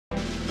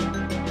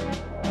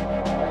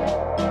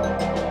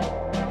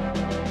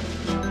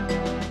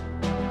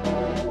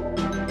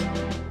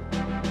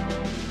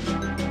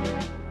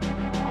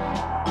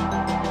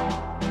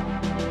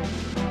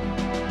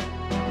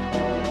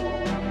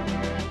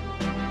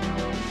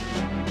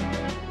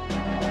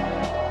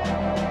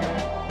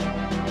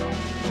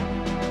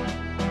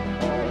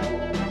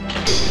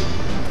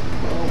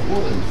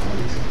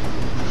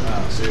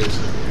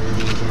seriously.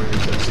 Everyone's wearing a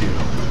tuxedo.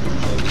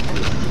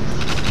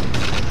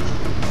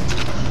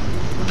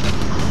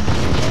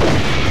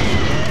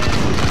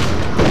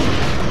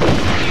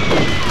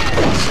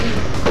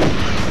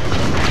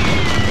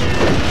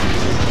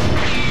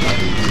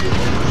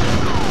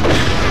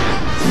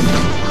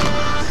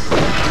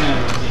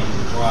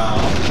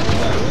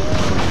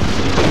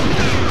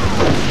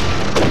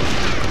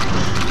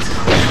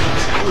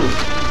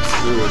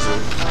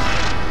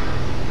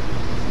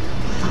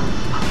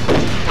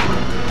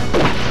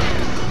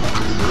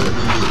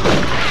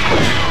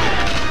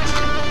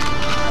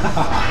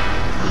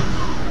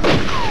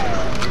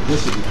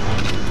 This should be fun.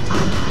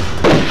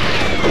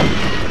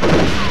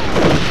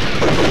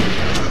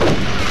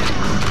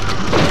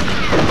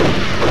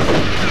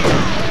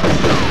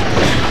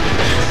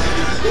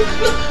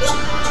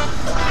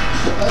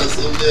 I'm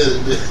so mad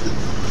at that.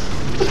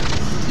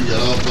 You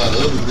got off by the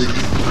other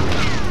niggas.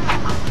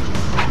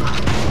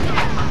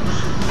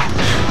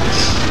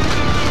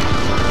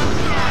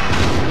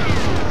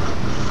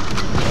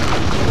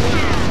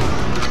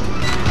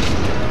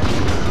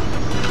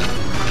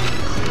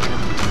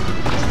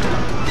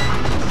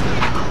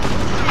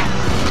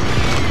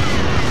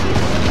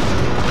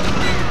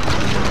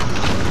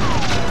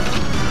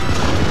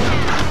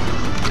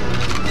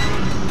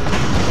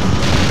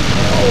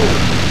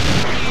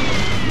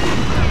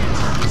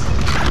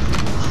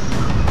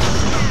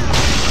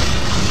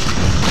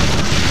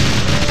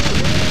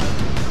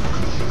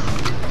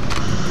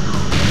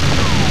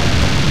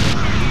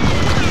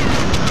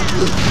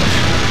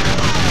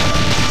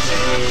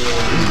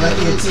 Like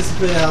he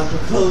anticipated I'm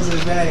closing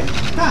it back.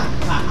 Ha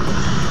ha.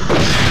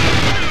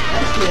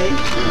 Okay.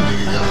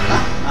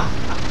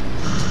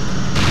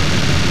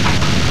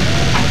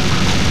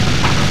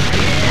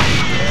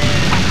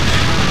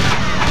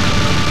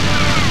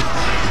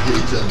 He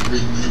trying to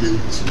bring me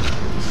to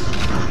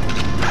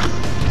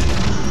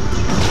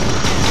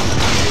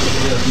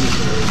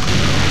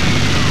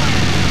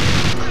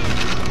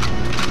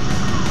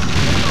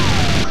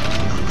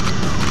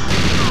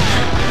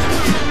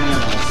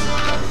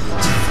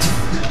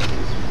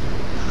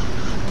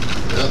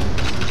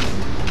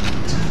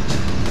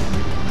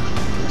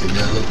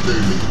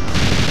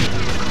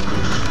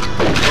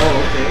Oh,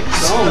 okay.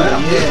 So,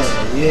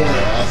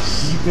 yeah.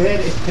 You bet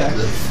it.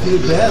 You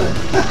better.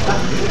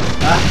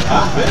 I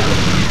bet.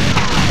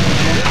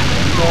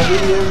 You gonna be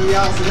every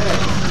ounce of that.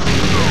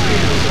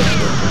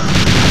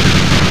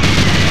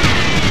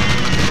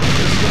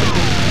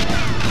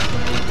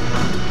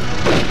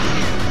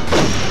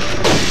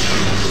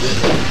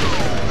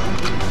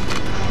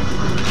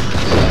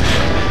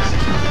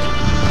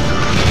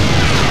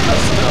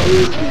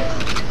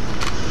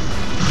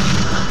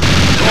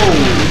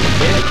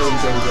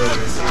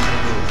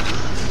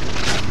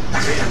 I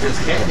just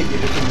had to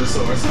get it from the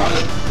source.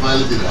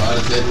 Finally did a heart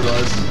attack with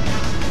RC.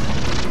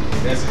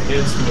 That's a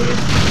head splitter.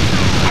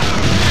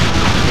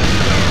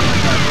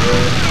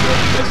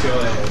 That's your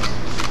ass.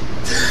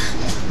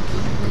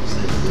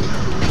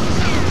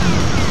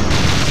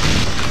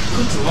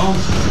 What's wrong?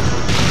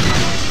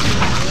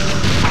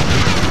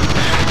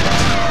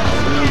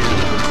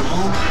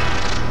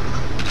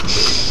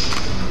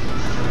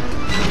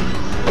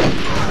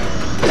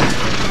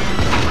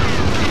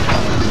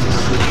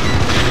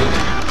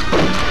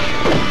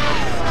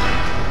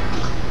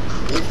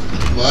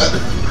 What?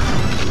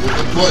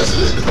 What's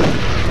it?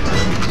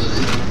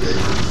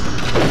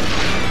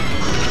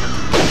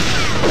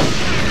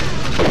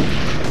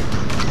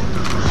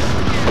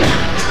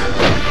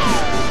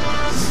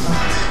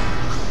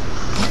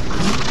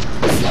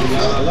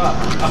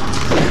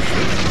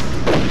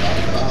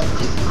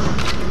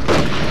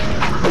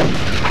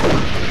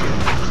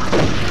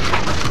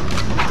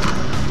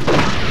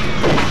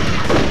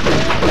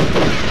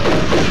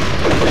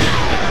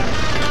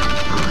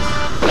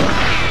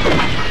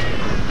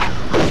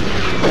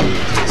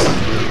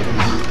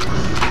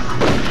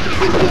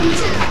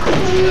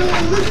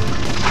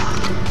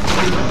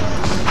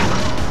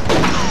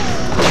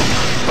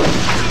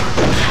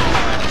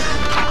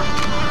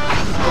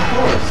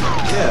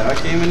 Yeah, I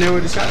came in there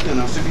with a shotgun.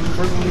 I should be the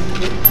first one to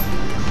get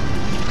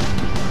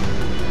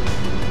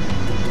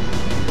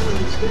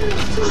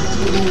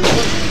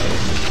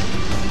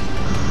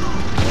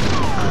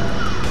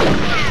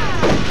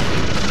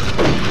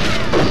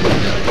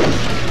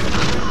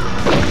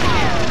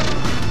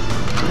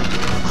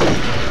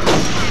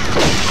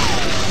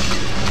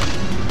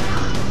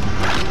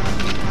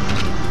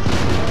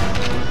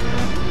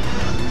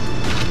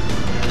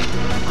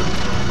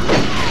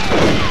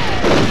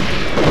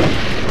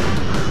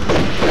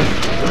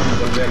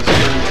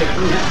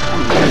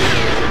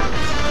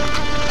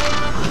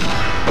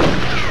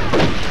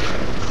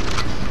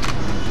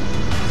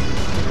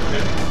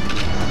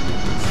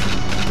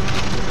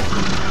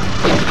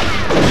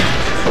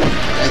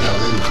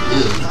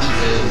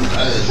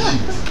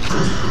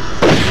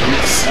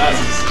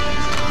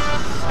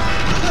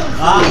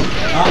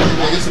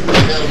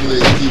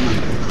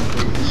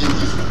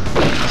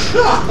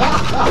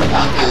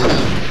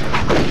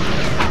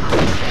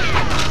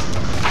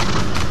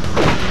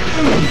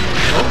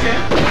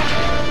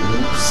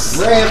Oops.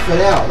 ran for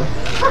that one.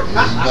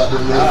 Yeah, you got to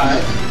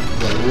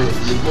run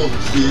for your boat,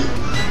 kid.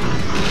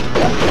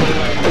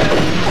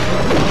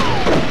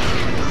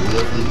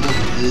 Run for your boat,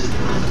 kid.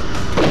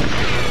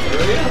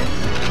 Hurry up.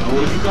 I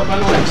want to pick up on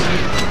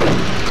accident.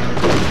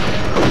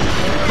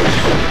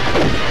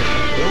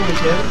 Go on,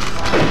 Kevin.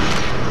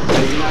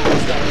 You're not going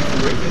to stop me from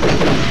breaking it.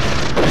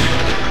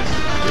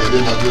 Yeah,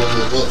 then my girl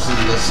went up, she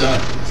got shot.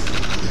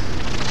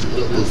 She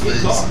went up her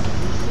face.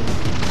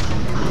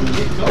 You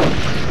get caught.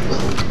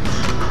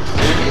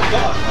 You get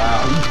caught.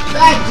 Wow.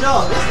 Back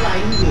jump. That's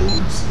like you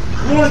lose.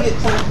 You want to get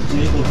caught, but you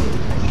ain't going to get it.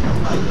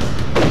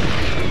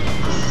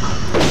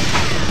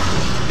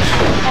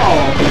 Oh,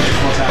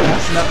 I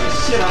snuck the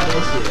shit out of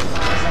this shit.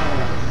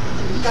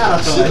 You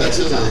gotta throw that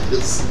shit out.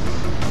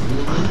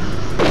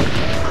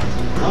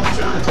 I'm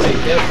trying to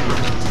take that from you.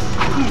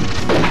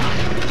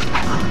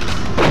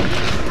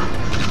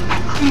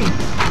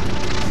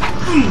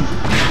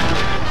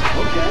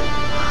 Okay.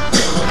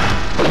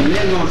 And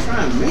then gonna try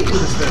and make it a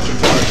special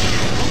target.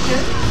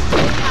 Okay.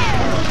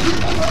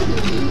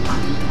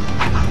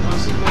 Want to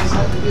see what it's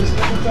like to be a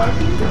special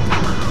target?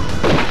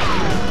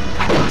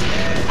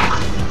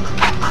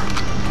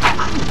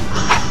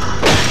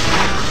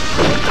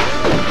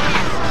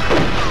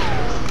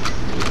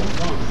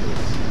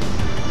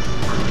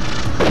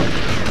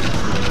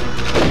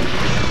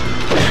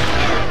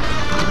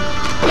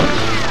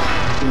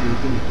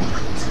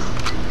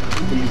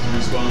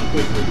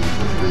 Quickly.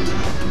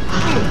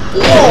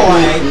 Oh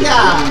my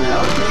god!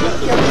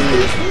 Okay,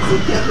 he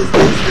kept his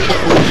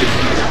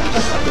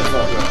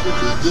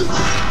distance.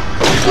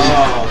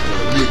 Oh,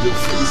 made your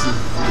faces.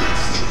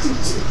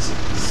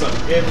 suck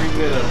every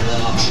bit of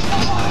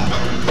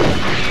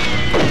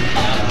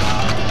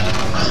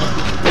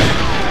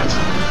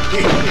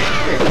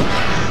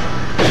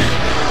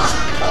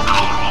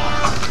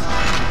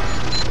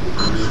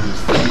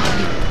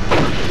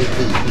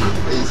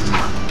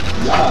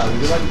would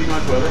you like to be my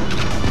brother?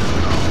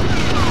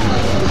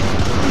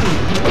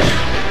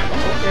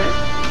 Oh, okay.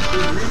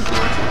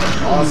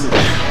 Awesome.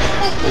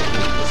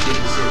 Let's get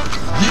this in.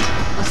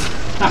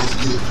 I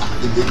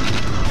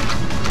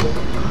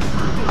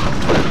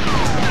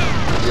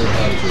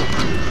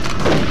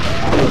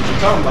don't know what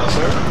you're talking about,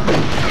 sir. You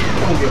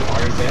don't get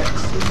heart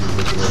attacks.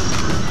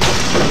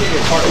 You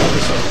get heart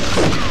episodes.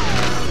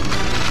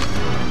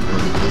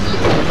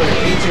 I'm going to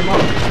eat him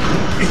up.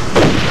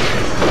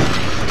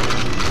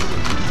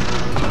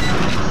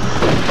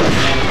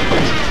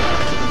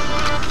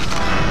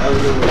 That was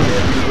a good one,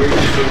 man. You waited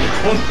until you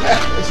come back.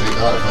 That's a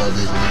heart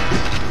foundation.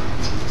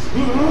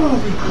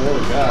 Oh,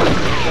 God. Is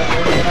that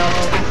everything out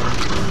of it?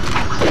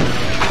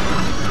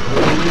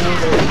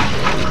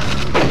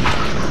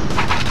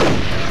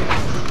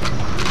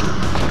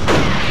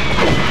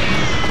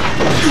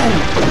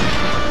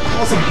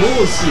 On some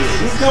bullshit.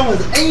 These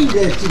guns aimed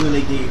at you when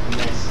they gave you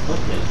that.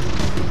 Okay.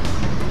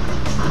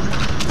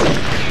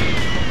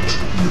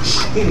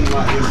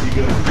 My empty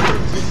gun.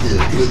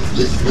 Yeah, good.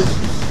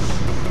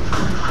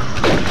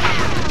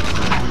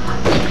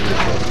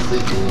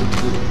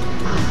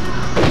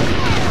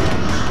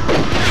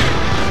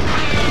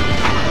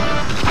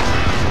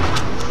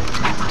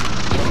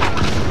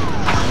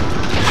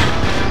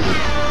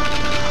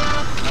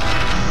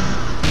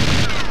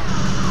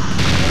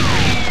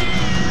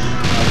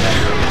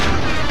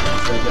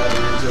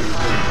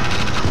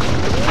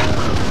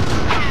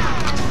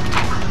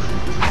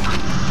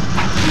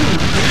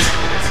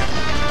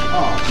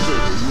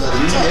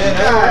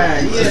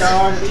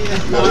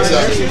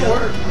 That shit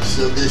work.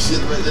 Shove that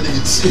shit right there,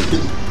 nigga.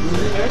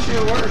 That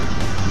shit work.